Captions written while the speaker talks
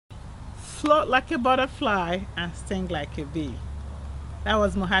float like a butterfly and sting like a bee. That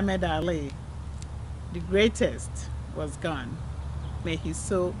was Muhammad Ali. The greatest was gone. May his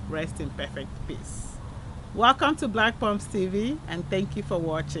soul rest in perfect peace. Welcome to Black Pumps TV and thank you for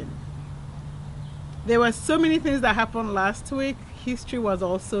watching. There were so many things that happened last week. History was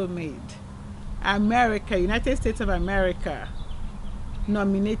also made. America, United States of America,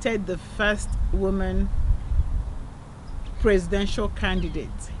 nominated the first woman presidential candidate,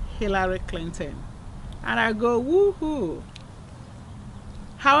 Hilary Clinton. And I go, woohoo.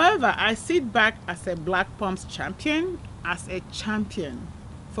 However, I sit back as a Black Pumps champion, as a champion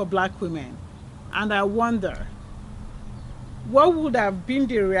for black women. And I wonder, what would have been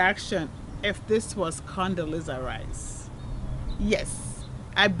the reaction if this was Condoleezza Rice? Yes,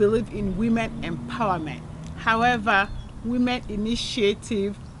 I believe in women empowerment. However, women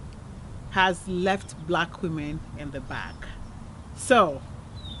initiative has left black women in the back. So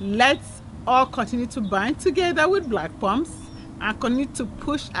let's all continue to bind together with Black Pumps and continue to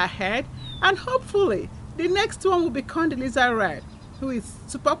push ahead, and hopefully the next one will be Condoleezza Rice, who is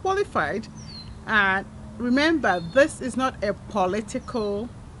super qualified. And remember, this is not a political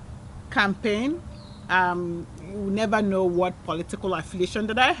campaign. You never know what political affiliation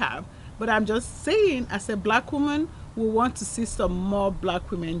that I have, but I'm just saying, as a black woman, we want to see some more black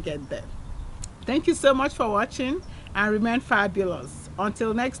women get there. Thank you so much for watching and remain fabulous.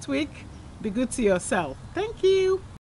 Until next week, be good to yourself. Thank you.